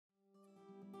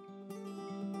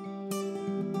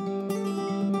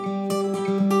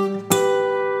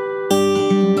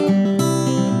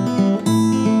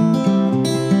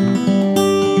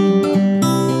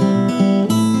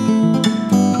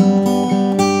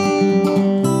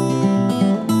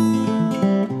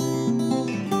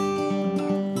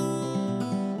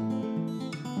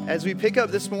as we pick up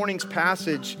this morning's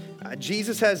passage,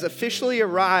 Jesus has officially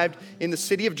arrived in the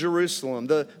city of Jerusalem,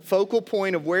 the focal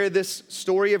point of where this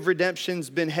story of redemption's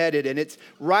been headed. And it's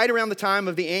right around the time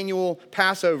of the annual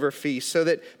Passover feast, so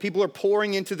that people are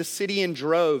pouring into the city in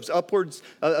droves, upwards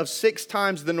of 6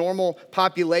 times the normal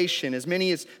population, as many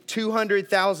as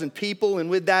 200,000 people, and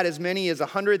with that as many as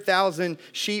 100,000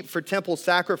 sheep for temple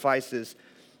sacrifices.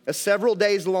 A several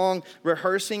days long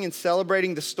rehearsing and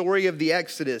celebrating the story of the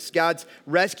Exodus, God's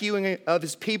rescuing of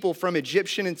his people from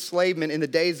Egyptian enslavement in the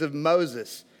days of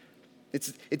Moses.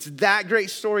 It's that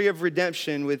great story of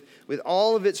redemption with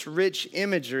all of its rich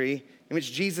imagery in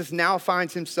which Jesus now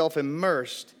finds himself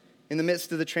immersed in the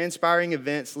midst of the transpiring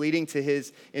events leading to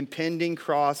his impending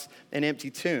cross and empty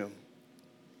tomb.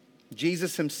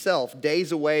 Jesus himself,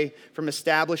 days away from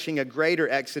establishing a greater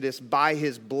Exodus by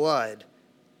his blood,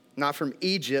 not from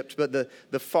Egypt, but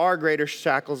the far greater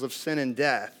shackles of sin and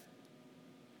death.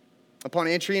 Upon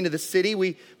entry into the city,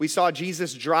 we saw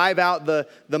Jesus drive out the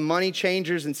money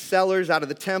changers and sellers out of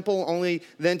the temple, only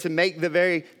then to make the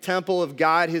very temple of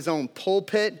God his own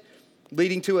pulpit,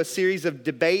 leading to a series of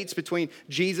debates between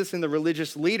Jesus and the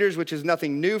religious leaders, which is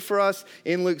nothing new for us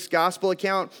in Luke's gospel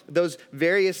account. Those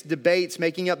various debates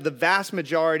making up the vast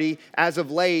majority, as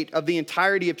of late, of the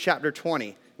entirety of chapter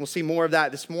 20. We'll see more of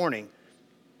that this morning.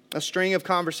 A string of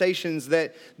conversations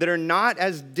that are not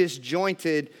as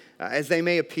disjointed as they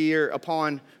may appear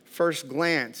upon first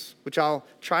glance, which I'll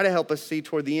try to help us see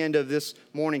toward the end of this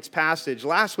morning's passage.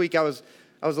 Last week I was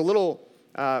a little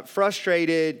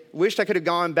frustrated, wished I could have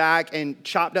gone back and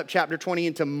chopped up chapter 20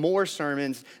 into more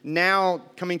sermons. Now,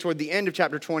 coming toward the end of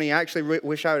chapter 20, I actually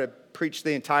wish I would have preached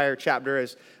the entire chapter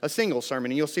as a single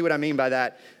sermon, and you'll see what I mean by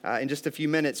that in just a few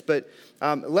minutes. But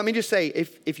let me just say,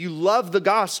 if you love the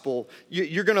gospel,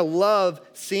 you're going to love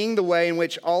seeing the way in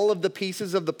which all of the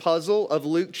pieces of the puzzle of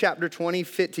Luke chapter 20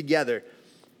 fit together.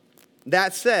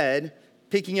 That said,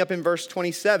 picking up in verse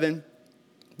 27,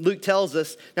 Luke tells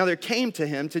us, now there came to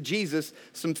him, to Jesus,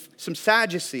 some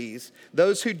Sadducees,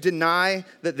 those who deny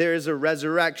that there is a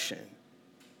resurrection.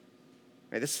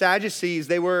 Right, the Sadducees,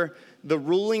 they were the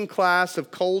ruling class of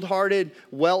cold-hearted,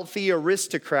 wealthy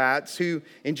aristocrats who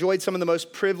enjoyed some of the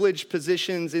most privileged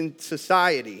positions in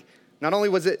society. Not only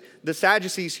was it the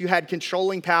Sadducees who had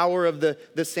controlling power of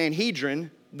the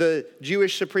Sanhedrin, the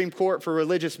Jewish Supreme Court for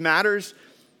religious matters,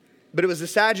 but it was the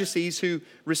Sadducees who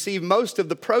received most of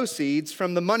the proceeds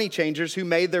from the money changers who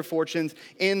made their fortunes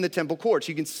in the temple courts.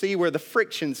 You can see where the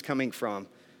friction's coming from.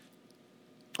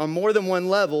 On more than one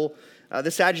level, the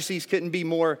Sadducees couldn't be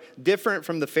more different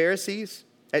from the Pharisees.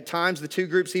 At times, the two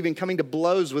groups even coming to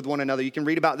blows with one another. You can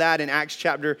read about that in Acts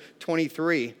chapter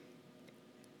 23.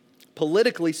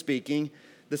 Politically speaking,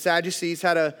 the Sadducees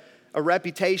had a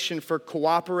reputation for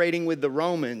cooperating with the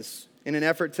Romans in an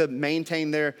effort to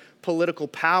maintain their political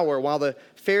power, while the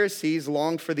Pharisees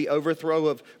longed for the overthrow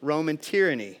of Roman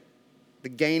tyranny, the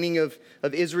gaining of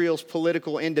Israel's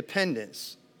political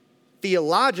independence.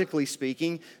 Theologically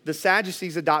speaking, the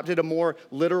Sadducees adopted a more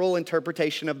literal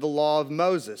interpretation of the law of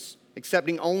Moses,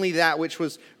 accepting only that which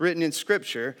was written in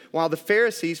Scripture, while the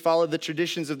Pharisees followed the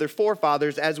traditions of their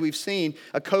forefathers, as we've seen,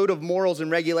 a code of morals and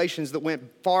regulations that went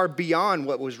far beyond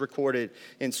what was recorded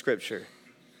in Scripture.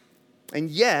 And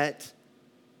yet,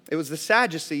 it was the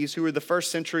Sadducees who were the first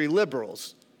century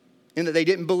liberals, in that they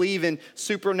didn't believe in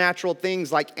supernatural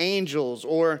things like angels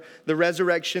or the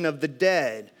resurrection of the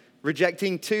dead,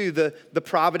 rejecting, too, the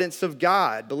providence of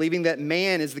God, believing that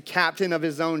man is the captain of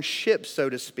his own ship, so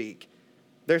to speak.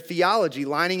 Their theology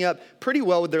lining up pretty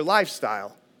well with their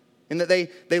lifestyle, in that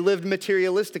they lived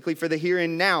materialistically for the here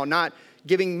and now, not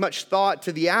giving much thought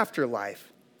to the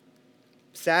afterlife.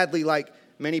 Sadly, like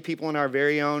many people in our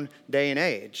very own day and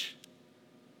age,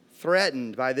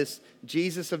 threatened by this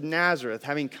Jesus of Nazareth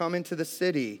having come into the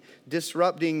city,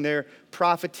 disrupting their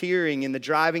profiteering and the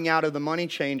driving out of the money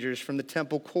changers from the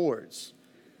temple courts.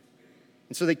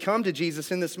 And so they come to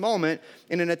Jesus in this moment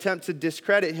in an attempt to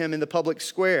discredit him in the public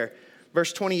square.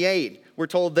 Verse 28, we're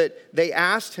told that they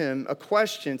asked him a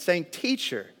question saying,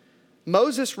 "Teacher,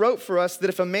 Moses wrote for us that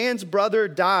if a man's brother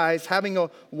dies having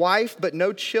a wife but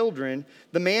no children,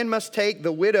 the man must take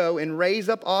the widow and raise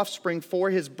up offspring for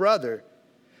his brother.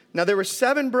 Now there were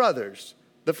 7 brothers.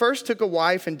 The first took a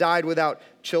wife and died without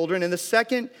children, and the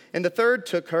second and the third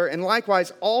took her, and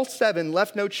likewise all 7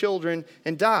 left no children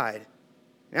and died.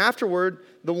 And afterward,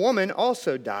 the woman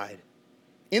also died.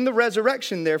 In the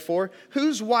resurrection, therefore,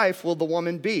 whose wife will the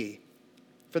woman be?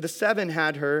 For the 7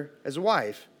 had her as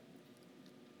wife."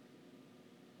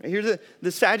 Here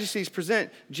the Sadducees present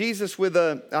Jesus with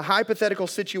a hypothetical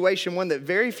situation, one that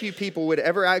very few people would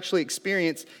ever actually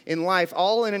experience in life,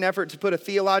 all in an effort to put a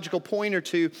theological point or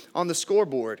two on the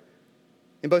scoreboard.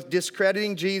 in both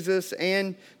discrediting Jesus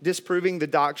and disproving the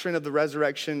doctrine of the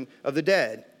resurrection of the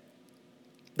dead.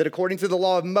 That according to the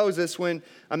law of Moses, when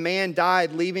a man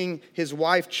died leaving his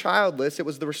wife childless, it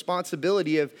was the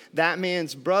responsibility of that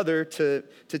man's brother to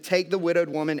take the widowed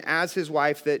woman as his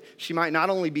wife, that she might not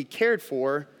only be cared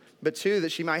for, but too,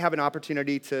 that she might have an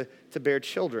opportunity to bear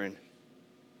children,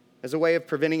 as a way of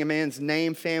preventing a man's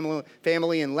name,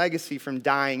 family, and legacy from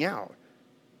dying out.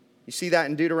 You see that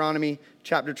in Deuteronomy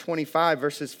chapter 25,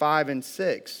 verses 5 and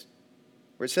 6.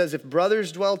 Where it says, if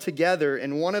brothers dwell together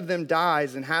and one of them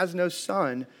dies and has no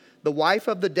son, the wife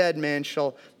of the dead man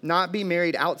shall not be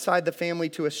married outside the family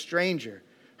to a stranger.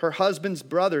 Her husband's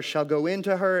brother shall go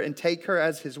into her and take her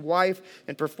as his wife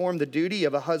and perform the duty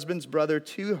of a husband's brother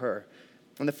to her.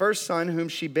 And the first son whom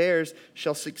she bears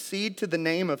shall succeed to the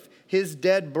name of his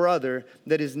dead brother,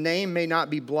 that his name may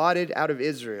not be blotted out of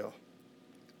Israel.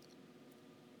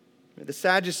 The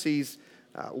Sadducees,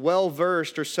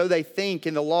 well-versed, or so they think,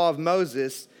 in the law of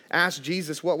Moses, asked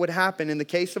Jesus what would happen in the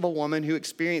case of a woman who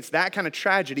experienced that kind of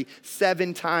tragedy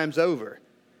 7 times over,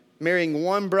 marrying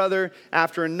one brother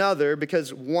after another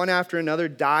because one after another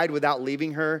died without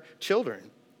leaving her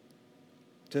children.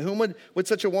 To whom would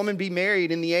such a woman be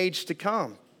married in the age to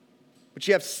come? Would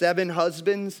she have 7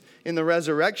 husbands in the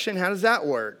resurrection? How does that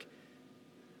work?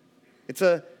 It's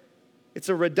a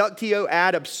reductio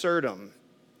ad absurdum.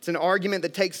 It's an argument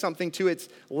that takes something to its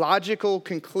logical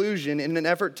conclusion in an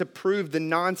effort to prove the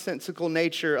nonsensical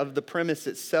nature of the premise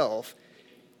itself.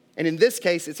 And in this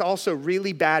case, it's also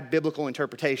really bad biblical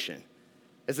interpretation,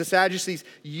 as the Sadducees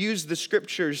used the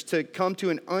scriptures to come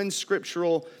to an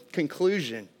unscriptural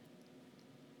conclusion.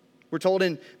 We're told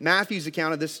in Matthew's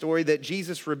account of this story that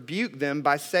Jesus rebuked them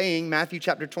by saying, Matthew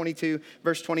chapter 22,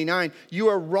 verse 29, you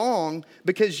are wrong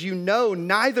because you know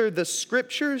neither the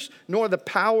scriptures nor the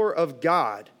power of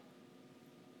God.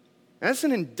 That's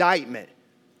an indictment,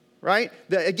 right?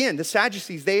 Again, the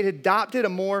Sadducees, they had adopted a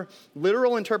more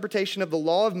literal interpretation of the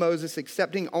law of Moses,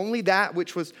 accepting only that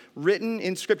which was written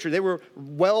in scripture. They were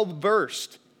well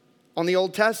versed on the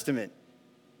Old Testament.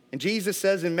 And Jesus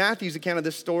says in Matthew's account of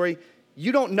this story,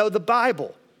 you don't know the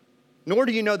Bible, nor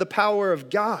do you know the power of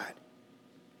God.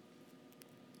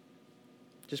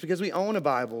 Just because we own a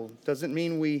Bible doesn't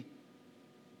mean we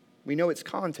know its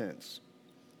contents.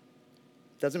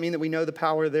 Doesn't mean that we know the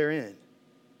power therein.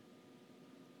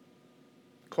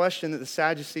 The question that the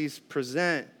Sadducees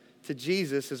present to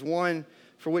Jesus is one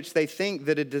for which they think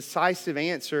that a decisive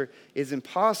answer is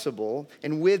impossible,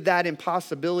 and with that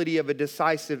impossibility of a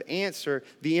decisive answer,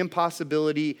 the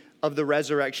impossibility of the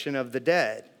resurrection of the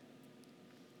dead.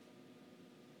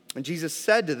 And Jesus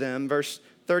said to them, verse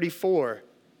 34,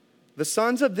 the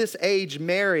sons of this age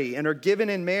marry and are given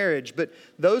in marriage, but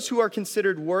those who are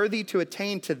considered worthy to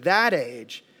attain to that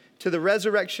age, to the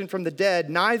resurrection from the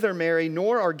dead, neither marry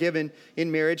nor are given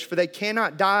in marriage, for they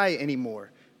cannot die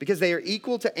anymore, because they are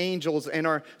equal to angels and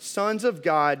are sons of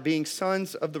God, being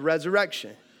sons of the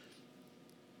resurrection.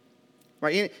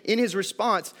 Right? In his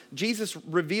response, Jesus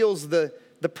reveals the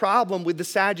problem with the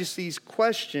Sadducees'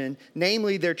 question,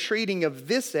 namely their treating of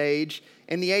this age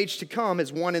and the age to come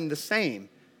as one and the same.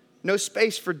 No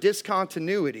space for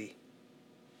discontinuity.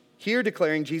 Here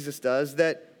declaring, Jesus does,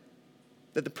 that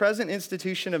the present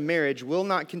institution of marriage will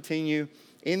not continue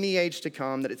in the age to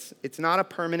come, that it's not a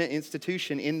permanent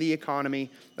institution in the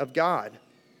economy of God.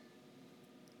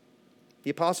 The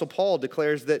Apostle Paul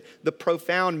declares that the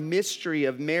profound mystery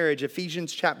of marriage,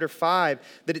 Ephesians chapter 5,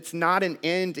 that it's not an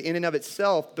end in and of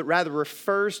itself, but rather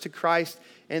refers to Christ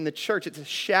and the church. It's a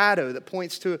shadow that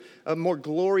points to a more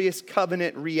glorious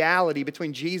covenant reality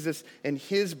between Jesus and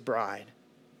his bride.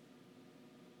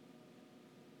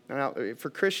 Now,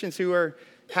 for Christians who are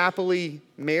happily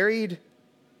married,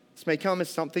 this may come as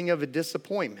something of a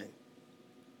disappointment,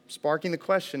 sparking the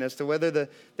question as to whether the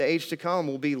age to come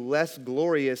will be less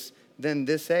glorious than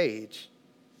this age.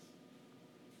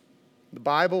 The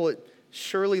Bible, it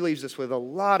surely leaves us with a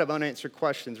lot of unanswered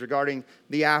questions regarding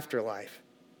the afterlife.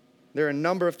 There are a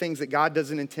number of things that God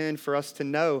doesn't intend for us to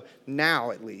know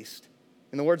now, at least.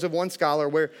 In the words of one scholar,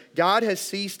 where God has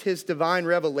ceased his divine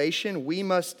revelation, we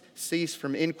must cease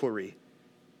from inquiry.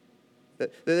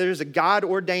 That there's a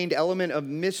God-ordained element of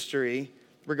mystery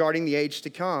regarding the age to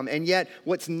come. And yet,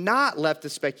 what's not left to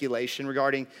speculation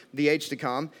regarding the age to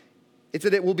come, it's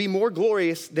that it will be more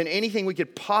glorious than anything we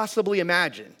could possibly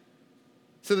imagine.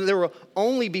 So that there will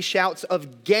only be shouts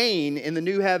of gain in the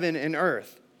new heaven and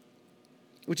earth.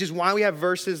 Which is why we have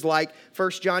verses like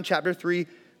 1 John chapter 3,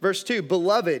 verse 2.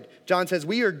 Beloved, John says,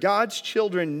 we are God's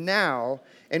children now,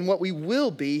 and what we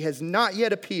will be has not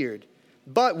yet appeared.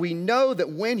 But we know that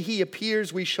when he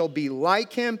appears, we shall be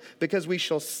like him, because we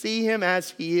shall see him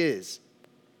as he is.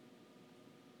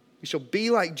 We shall be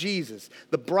like Jesus,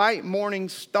 the bright morning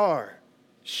star,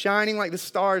 shining like the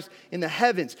stars in the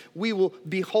heavens. We will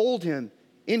behold him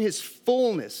in his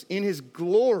fullness, in his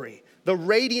glory, the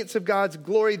radiance of God's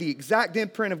glory, the exact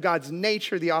imprint of God's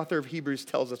nature, the author of Hebrews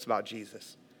tells us about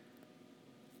Jesus.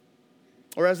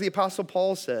 Or as the Apostle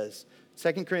Paul says,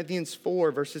 2 Corinthians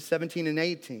 4, verses 17 and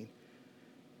 18,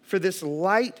 for this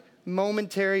light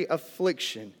momentary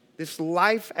affliction, this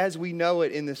life as we know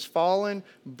it in this fallen,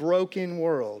 broken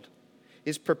world,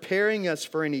 is preparing us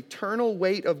for an eternal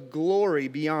weight of glory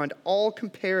beyond all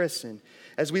comparison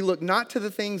as we look not to the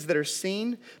things that are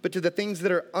seen, but to the things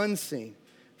that are unseen.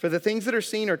 For the things that are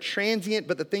seen are transient,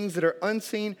 but the things that are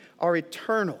unseen are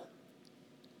eternal.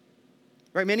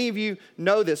 Right? Many of you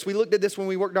know this. We looked at this when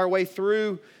we worked our way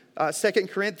through 2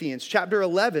 Corinthians. Chapter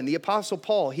 11, the Apostle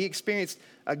Paul, he experienced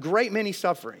a great many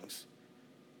sufferings.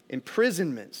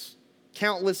 Imprisonments,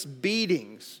 countless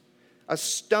beatings, a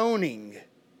stoning,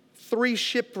 3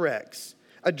 shipwrecks,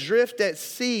 adrift at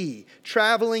sea,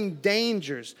 traveling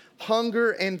dangers,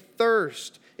 hunger and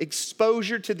thirst,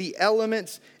 exposure to the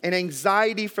elements, and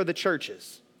anxiety for the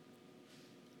churches.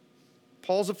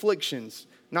 Paul's afflictions,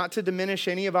 not to diminish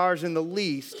any of ours in the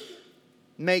least,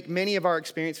 make many of our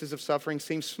experiences of suffering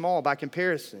seem small by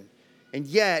comparison. And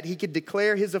yet, he could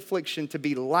declare his affliction to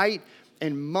be light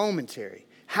and momentary.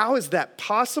 How is that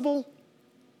possible?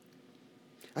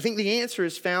 I think the answer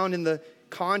is found in the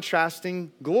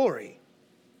contrasting glory.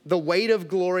 The weight of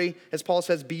glory, as Paul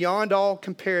says, beyond all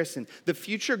comparison. The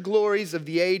future glories of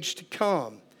the age to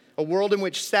come. A world in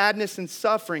which sadness and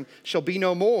suffering shall be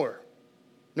no more.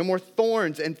 No more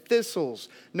thorns and thistles.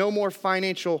 No more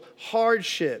financial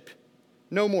hardship.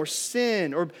 No more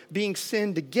sin or being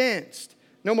sinned against.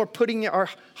 No more putting our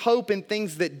hope in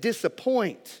things that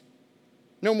disappoint.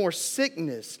 No more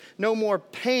sickness. No more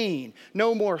pain.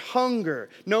 No more hunger.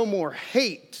 No more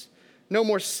hate. No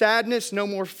more sadness, no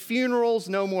more funerals,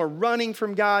 no more running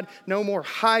from God, no more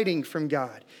hiding from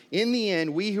God. In the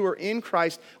end, we who are in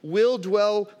Christ will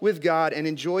dwell with God and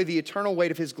enjoy the eternal weight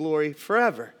of his glory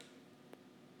forever.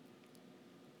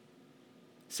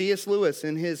 C.S. Lewis,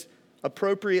 in his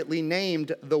appropriately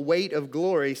named The Weight of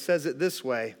Glory, says it this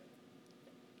way.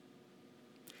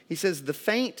 He says, the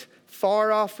faint,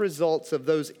 far-off results of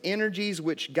those energies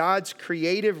which God's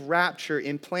creative rapture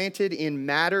implanted in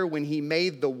matter when he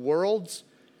made the worlds,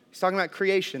 he's talking about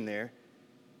creation there,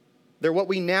 they're what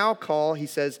we now call, he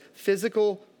says,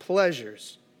 physical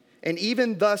pleasures. And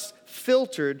even thus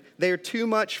filtered, they are too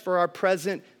much for our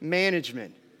present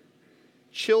management.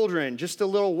 Children, just a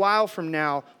little while from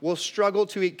now, will struggle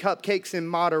to eat cupcakes in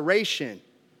moderation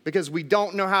because we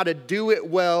don't know how to do it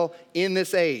well in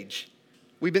this age.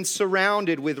 We've been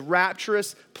surrounded with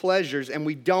rapturous pleasures and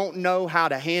we don't know how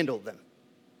to handle them.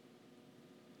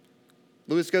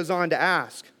 Lewis goes on to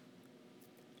ask,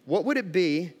 what would it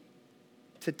be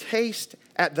to taste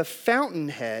at the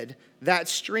fountainhead that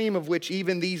stream of which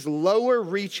even these lower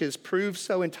reaches prove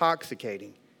so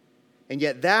intoxicating? And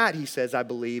yet that, he says, I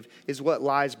believe, is what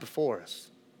lies before us.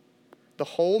 The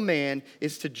whole man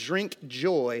is to drink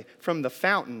joy from the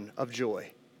fountain of joy.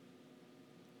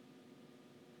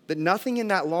 That nothing in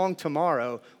that long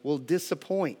tomorrow will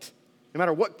disappoint. No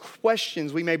matter what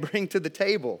questions we may bring to the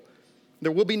table,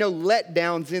 there will be no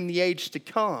letdowns in the age to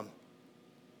come.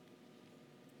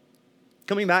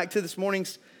 Coming back to this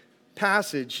morning's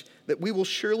passage, that we will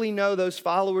surely know those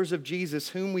followers of Jesus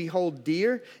whom we hold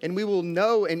dear, and we will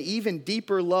know an even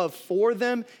deeper love for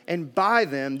them and by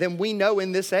them than we know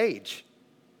in this age.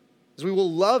 As we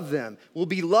will love them, we'll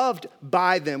be loved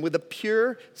by them with a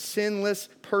pure, sinless,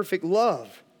 perfect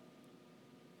love.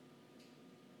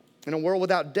 In a world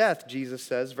without death, Jesus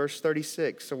says, verse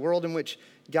 36, a world in which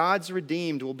God's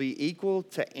redeemed will be equal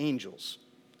to angels.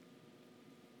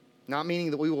 Not meaning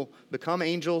that we will become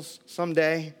angels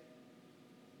someday,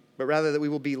 but rather that we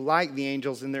will be like the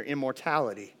angels in their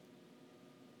immortality.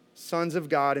 Sons of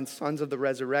God and sons of the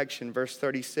resurrection, verse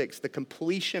 36, the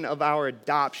completion of our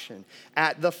adoption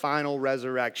at the final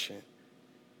resurrection.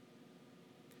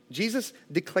 Jesus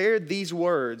declared these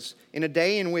words in a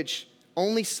day in which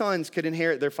only sons could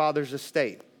inherit their father's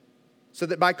estate. So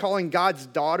that by calling God's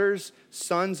daughters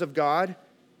sons of God,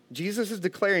 Jesus is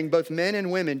declaring both men and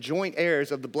women joint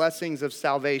heirs of the blessings of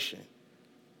salvation.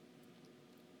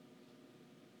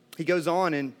 He goes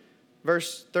on in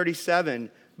verse 37,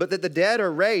 but that the dead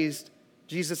are raised,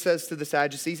 Jesus says to the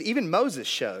Sadducees, even Moses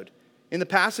showed in the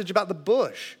passage about the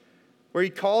bush, where he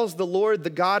calls the Lord the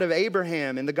God of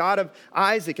Abraham and the God of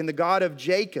Isaac and the God of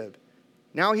Jacob.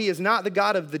 Now he is not the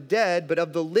God of the dead, but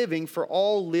of the living, for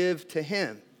all live to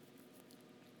him.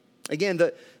 Again,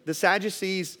 the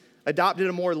Sadducees adopted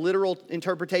a more literal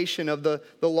interpretation of the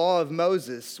law of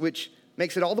Moses, which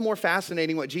makes it all the more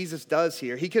fascinating what Jesus does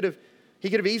here. He could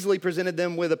have easily presented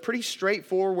them with a pretty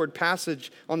straightforward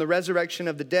passage on the resurrection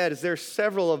of the dead, as there are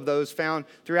several of those found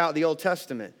throughout the Old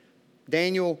Testament.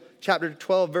 Daniel chapter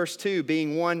 12, verse 2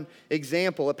 being one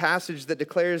example, a passage that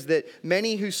declares that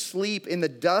many who sleep in the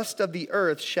dust of the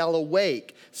earth shall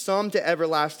awake, some to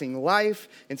everlasting life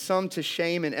and some to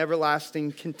shame and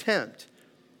everlasting contempt.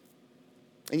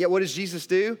 And yet what does Jesus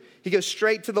do? He goes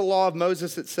straight to the law of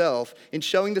Moses itself in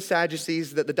showing the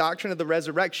Sadducees that the doctrine of the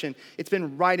resurrection, it's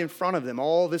been right in front of them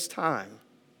all this time.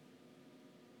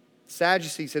 The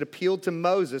Sadducees had appealed to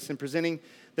Moses in presenting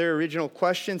their original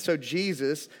question, so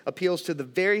Jesus appeals to the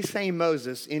very same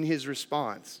Moses in his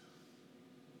response.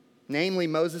 Namely,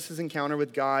 Moses' encounter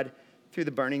with God through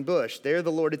the burning bush. There the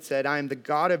Lord had said, I am the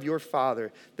God of your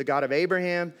father, the God of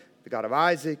Abraham, the God of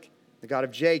Isaac, the God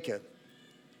of Jacob.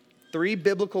 3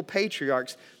 biblical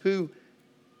patriarchs who,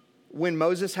 when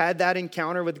Moses had that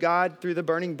encounter with God through the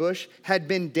burning bush, had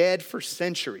been dead for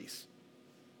centuries.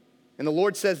 And the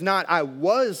Lord says not, I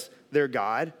was their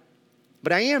God,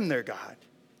 but I am their God.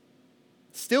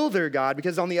 Still their God,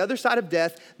 because on the other side of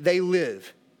death, they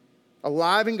live,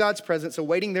 alive in God's presence,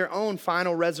 awaiting their own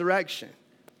final resurrection.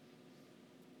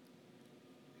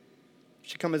 It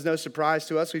should come as no surprise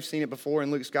to us. We've seen it before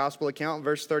in Luke's gospel account,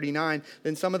 verse 39.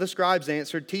 Then some of the scribes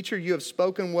answered, Teacher, you have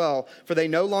spoken well, for they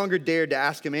no longer dared to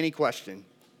ask him any question.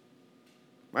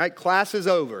 Right? Class is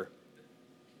over.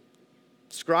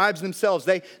 Scribes themselves,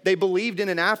 they believed in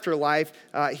an afterlife.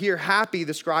 Here, happy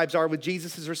the scribes are with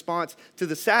Jesus' response to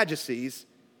the Sadducees.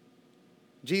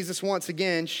 Jesus once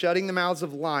again shutting the mouths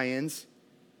of lions,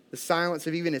 the silence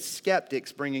of even his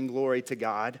skeptics bringing glory to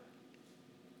God.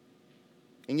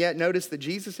 And yet notice that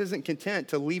Jesus isn't content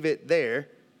to leave it there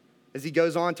as he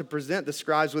goes on to present the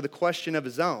scribes with a question of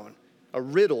his own, a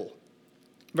riddle.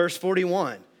 Verse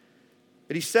 41,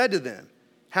 but he said to them,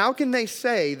 how can they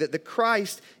say that the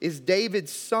Christ is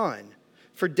David's son?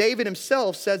 For David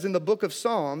himself says in the book of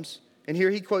Psalms, and here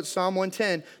he quotes Psalm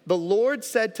 110, the Lord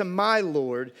said to my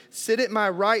Lord, sit at my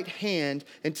right hand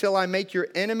until I make your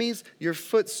enemies your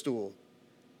footstool.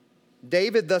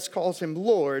 David thus calls him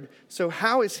Lord, so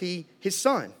how is he his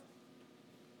son?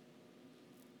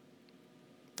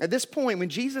 At this point, when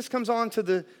Jesus comes onto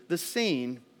the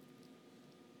scene,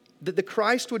 that the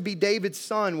Christ would be David's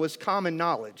son was common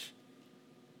knowledge.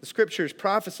 The scriptures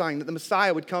prophesying that the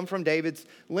Messiah would come from David's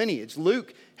lineage.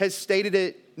 Luke has stated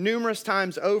it numerous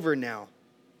times over now.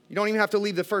 You don't even have to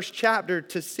leave the first chapter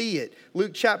to see it.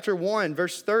 Luke chapter 1,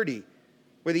 verse 30,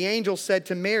 where the angel said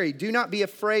to Mary, do not be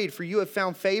afraid, for you have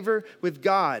found favor with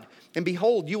God. And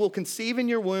behold, you will conceive in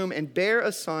your womb and bear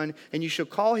a son, and you shall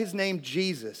call his name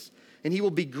Jesus. And he will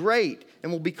be great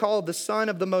and will be called the Son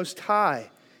of the Most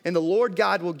High. And the Lord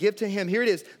God will give to him, here it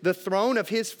is, the throne of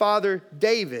his father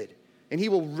David. And he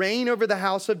will reign over the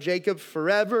house of Jacob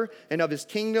forever, and of his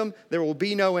kingdom there will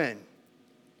be no end.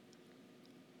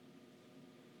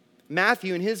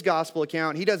 Matthew, in his gospel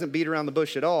account, he doesn't beat around the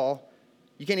bush at all.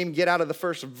 You can't even get out of the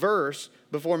first verse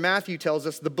before Matthew tells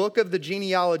us the book of the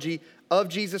genealogy of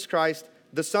Jesus Christ,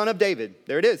 the son of David.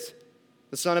 There it is,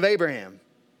 the son of Abraham.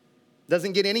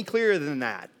 Doesn't get any clearer than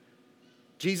that.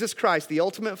 Jesus Christ, the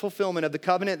ultimate fulfillment of the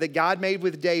covenant that God made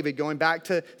with David, going back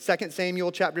to 2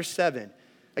 Samuel chapter 7.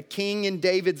 A king in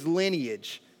David's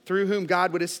lineage through whom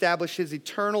God would establish his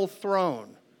eternal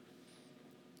throne.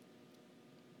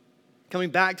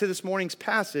 Coming back to this morning's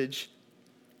passage,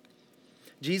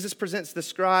 Jesus presents the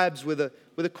scribes with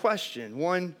a question,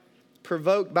 one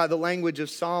provoked by the language of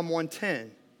Psalm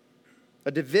 110,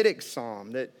 a Davidic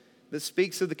psalm that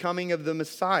speaks of the coming of the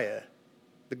Messiah,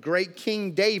 the great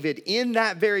King David, in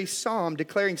that very psalm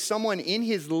declaring someone in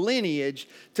his lineage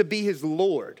to be his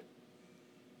Lord.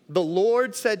 The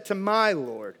Lord said to my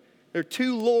Lord. There are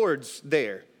 2 Lords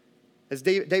there as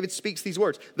David speaks these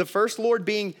words. The first Lord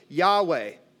being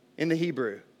Yahweh in the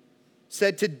Hebrew,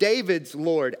 said to David's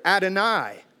Lord,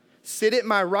 Adonai, sit at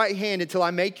my right hand until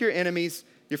I make your enemies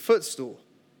your footstool.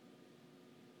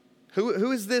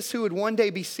 Who is this who would one day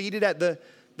be seated at the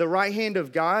right hand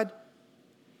of God?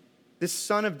 This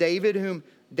son of David whom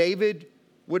David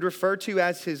would refer to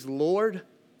as his Lord.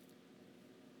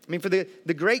 I mean, for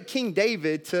the great King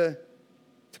David to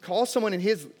call someone in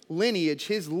his lineage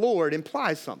his Lord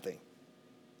implies something.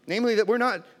 Namely, that we're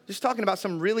not just talking about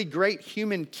some really great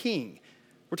human king.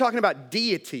 We're talking about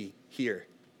deity here.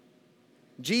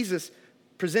 Jesus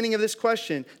presenting of this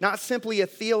question, not simply a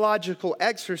theological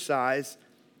exercise,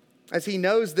 as he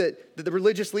knows that the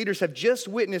religious leaders have just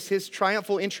witnessed his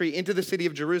triumphal entry into the city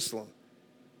of Jerusalem.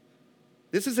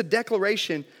 This is a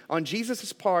declaration on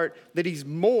Jesus' part that he's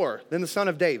more than the Son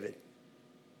of David,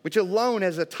 which alone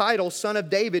as a title, Son of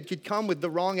David, could come with the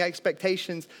wrong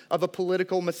expectations of a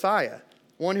political Messiah,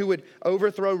 one who would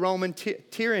overthrow Roman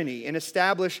tyranny and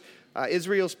establish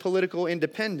Israel's political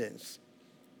independence.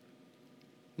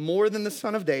 More than the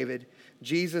Son of David,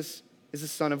 Jesus is the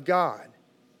Son of God,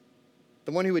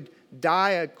 the one who would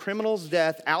die a criminal's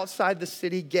death outside the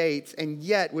city gates and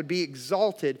yet would be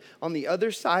exalted on the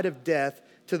other side of death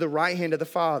to the right hand of the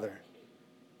Father.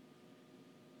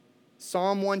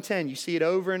 Psalm 110, you see it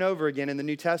over and over again in the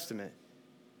New Testament.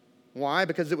 Why?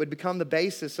 Because it would become the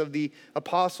basis of the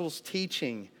apostles'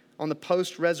 teaching on the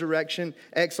post-resurrection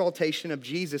exaltation of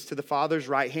Jesus to the Father's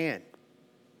right hand.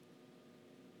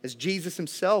 As Jesus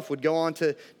himself would go on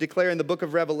to declare in the book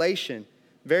of Revelation,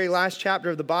 very last chapter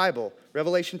of the Bible,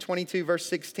 Revelation 22, verse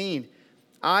 16,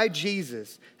 I,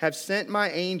 Jesus, have sent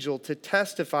my angel to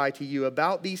testify to you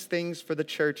about these things for the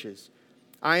churches.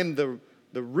 I am the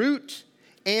root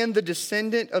and the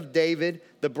descendant of David,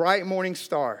 the bright morning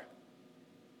star.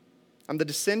 I'm the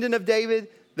descendant of David,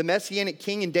 the Messianic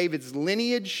king in David's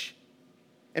lineage,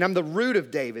 and I'm the root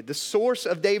of David, the source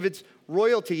of David's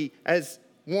royalty as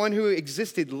one who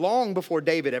existed long before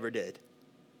David ever did.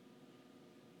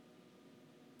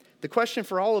 The question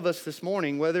for all of us this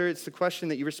morning, whether it's the question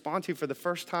that you respond to for the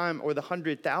first time or the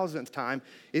 100,000th time,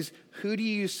 is who do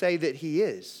you say that he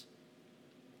is?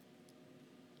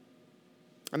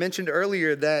 I mentioned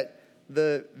earlier that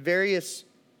the various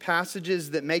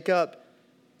passages that make up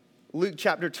Luke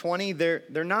chapter 20,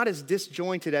 they're not as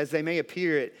disjointed as they may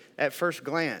appear at first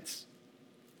glance.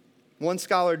 One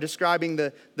scholar describing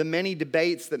the many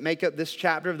debates that make up this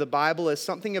chapter of the Bible as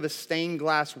something of a stained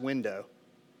glass window,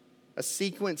 a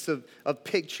sequence of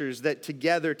pictures that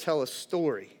together tell a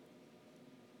story.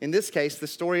 In this case, the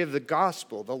story of the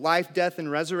gospel, the life, death,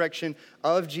 and resurrection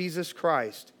of Jesus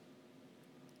Christ.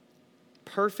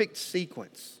 Perfect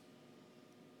sequence.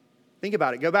 Think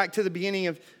about it. Go back to the beginning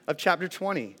of chapter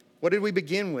 20. What did we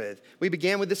begin with? We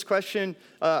began with this question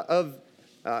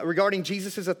regarding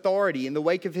Jesus' authority in the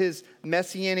wake of his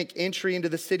messianic entry into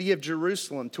the city of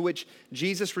Jerusalem, to which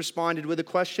Jesus responded with a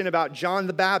question about John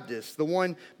the Baptist, the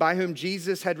one by whom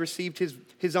Jesus had received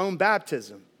his own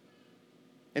baptism.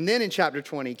 And then in chapter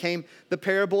 20 came the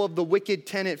parable of the wicked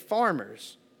tenant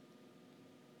farmers,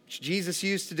 which Jesus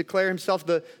used to declare himself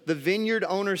the vineyard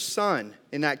owner's son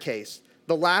in that case,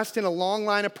 the last in a long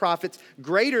line of prophets,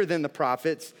 greater than the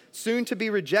prophets, soon to be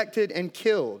rejected and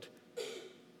killed.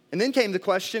 And then came the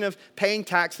question of paying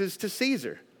taxes to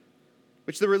Caesar,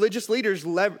 which the religious leaders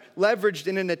leveraged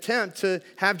in an attempt to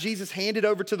have Jesus handed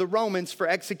over to the Romans for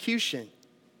execution.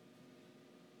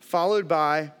 Followed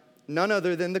by none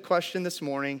other than the question this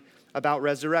morning about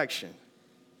resurrection.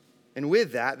 And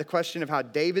with that, the question of how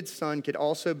David's son could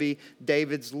also be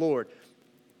David's Lord.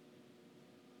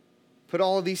 Put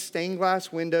all of these stained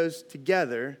glass windows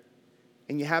together,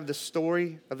 and you have the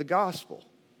story of the gospel.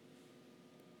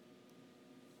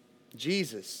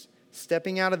 Jesus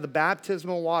stepping out of the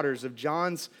baptismal waters of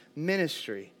John's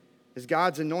ministry as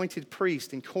God's anointed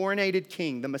priest and coronated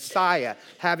king, the Messiah,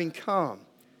 having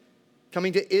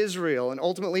coming to Israel and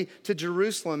ultimately to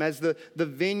Jerusalem as the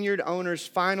vineyard owner's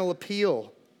final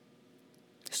appeal,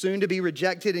 soon to be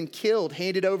rejected and killed,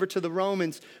 handed over to the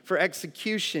Romans for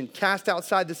execution, cast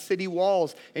outside the city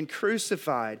walls and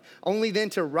crucified, only then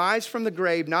to rise from the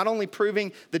grave, not only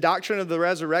proving the doctrine of the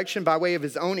resurrection by way of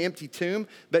his own empty tomb,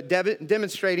 but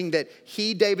demonstrating that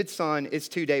he, David's son, is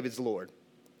to David's Lord.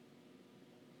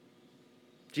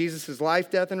 Jesus' life,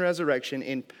 death, and resurrection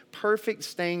in perfect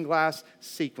stained glass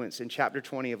sequence in chapter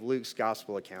 20 of Luke's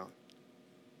gospel account.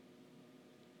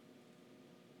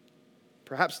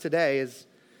 Perhaps today is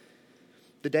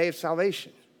the day of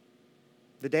salvation,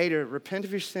 the day to repent of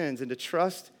your sins and to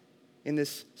trust in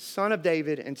this Son of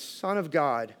David and Son of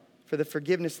God for the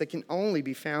forgiveness that can only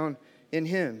be found in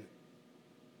him.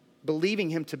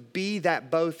 Believing him to be that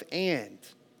both and.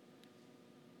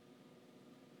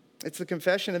 It's the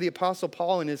confession of the Apostle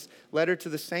Paul in his letter to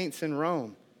the saints in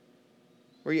Rome,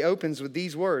 where he opens with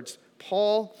these words,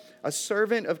 Paul, a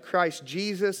servant of Christ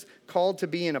Jesus, called to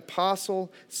be an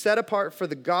apostle, set apart for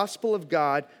the gospel of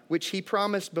God, which he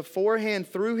promised beforehand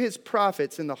through his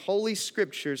prophets in the Holy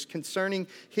Scriptures concerning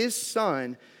his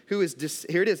Son, who is,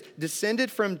 here it is,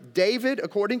 descended from David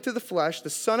according to the flesh,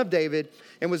 the son of David,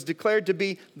 and was declared to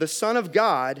be the Son of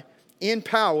God in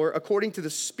power according to the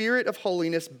Spirit of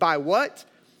holiness. By what?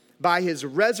 By his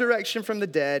resurrection from the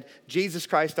dead, Jesus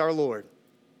Christ our Lord.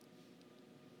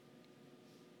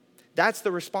 That's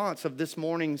the response of this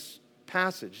morning's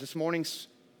passage, this morning's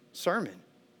sermon.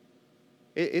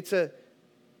 It's a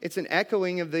it's an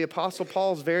echoing of the Apostle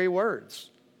Paul's very words.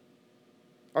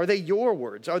 Are they your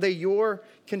words? Are they your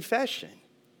confession?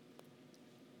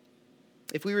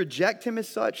 If we reject him as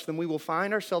such, then we will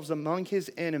find ourselves among his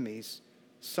enemies,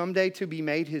 someday to be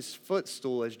made his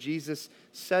footstool, as Jesus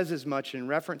says as much in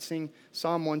referencing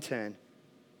Psalm 110.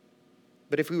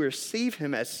 But if we receive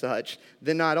him as such,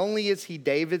 then not only is he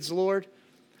David's Lord,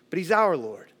 but he's our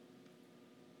Lord,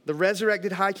 the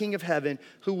resurrected High King of heaven,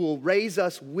 who will raise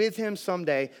us with him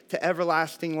someday to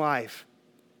everlasting life.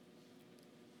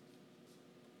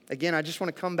 Again, I just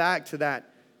want to come back to that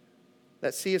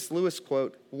C.S. Lewis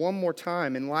quote one more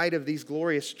time in light of these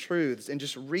glorious truths, and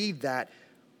just read that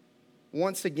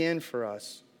once again for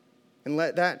us. And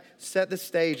let that set the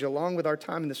stage, along with our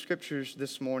time in the scriptures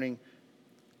this morning,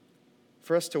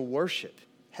 for us to worship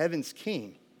heaven's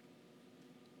King.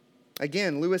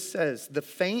 Again, Lewis says, the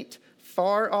faint,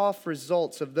 far-off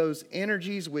results of those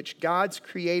energies which God's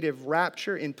creative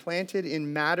rapture implanted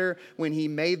in matter when he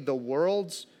made the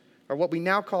worlds are what we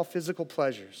now call physical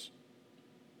pleasures.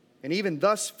 And even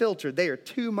thus filtered, they are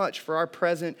too much for our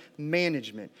present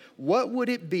management. What would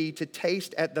it be to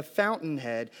taste at the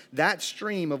fountainhead that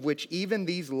stream of which even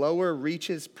these lower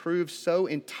reaches prove so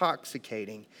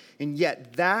intoxicating? And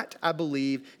yet that, I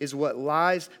believe, is what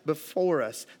lies before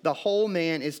us. The whole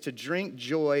man is to drink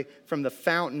joy from the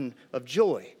fountain of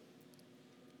joy.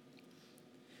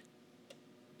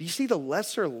 Do you see the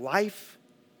lesser life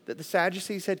that the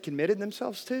Sadducees had committed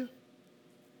themselves to?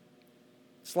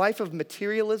 This life of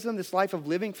materialism, this life of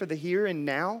living for the here and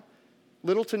now,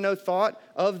 little to no thought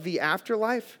of the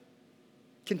afterlife,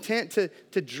 content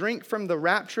to drink from the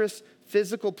rapturous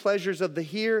physical pleasures of the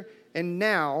here and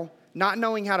now, not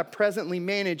knowing how to presently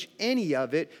manage any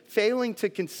of it, failing to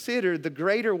consider the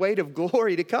greater weight of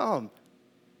glory to come.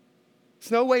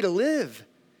 It's no way to live.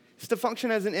 It's to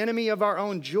function as an enemy of our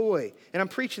own joy. And I'm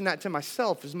preaching that to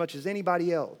myself as much as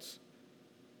anybody else.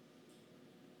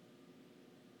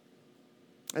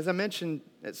 As I mentioned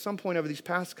at some point over these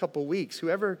past couple weeks,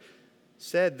 whoever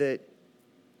said that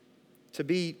to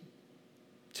be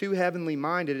too heavenly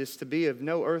minded is to be of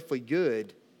no earthly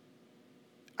good,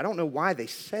 I don't know why they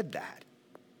said that.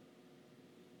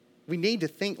 We need to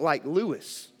think like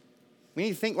Lewis. We need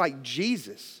to think like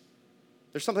Jesus.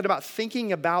 There's something about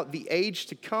thinking about the age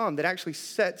to come that actually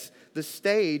sets the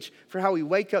stage for how we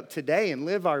wake up today and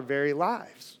live our very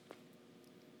lives.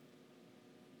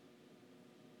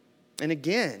 And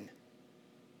again,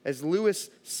 as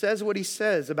Lewis says what he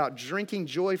says about drinking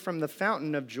joy from the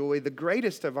fountain of joy, the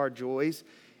greatest of our joys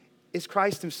is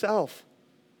Christ himself,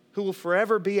 who will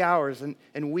forever be ours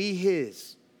and we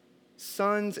his,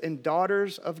 sons and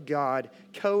daughters of God,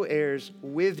 co-heirs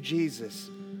with Jesus,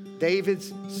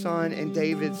 David's son and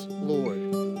David's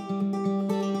Lord.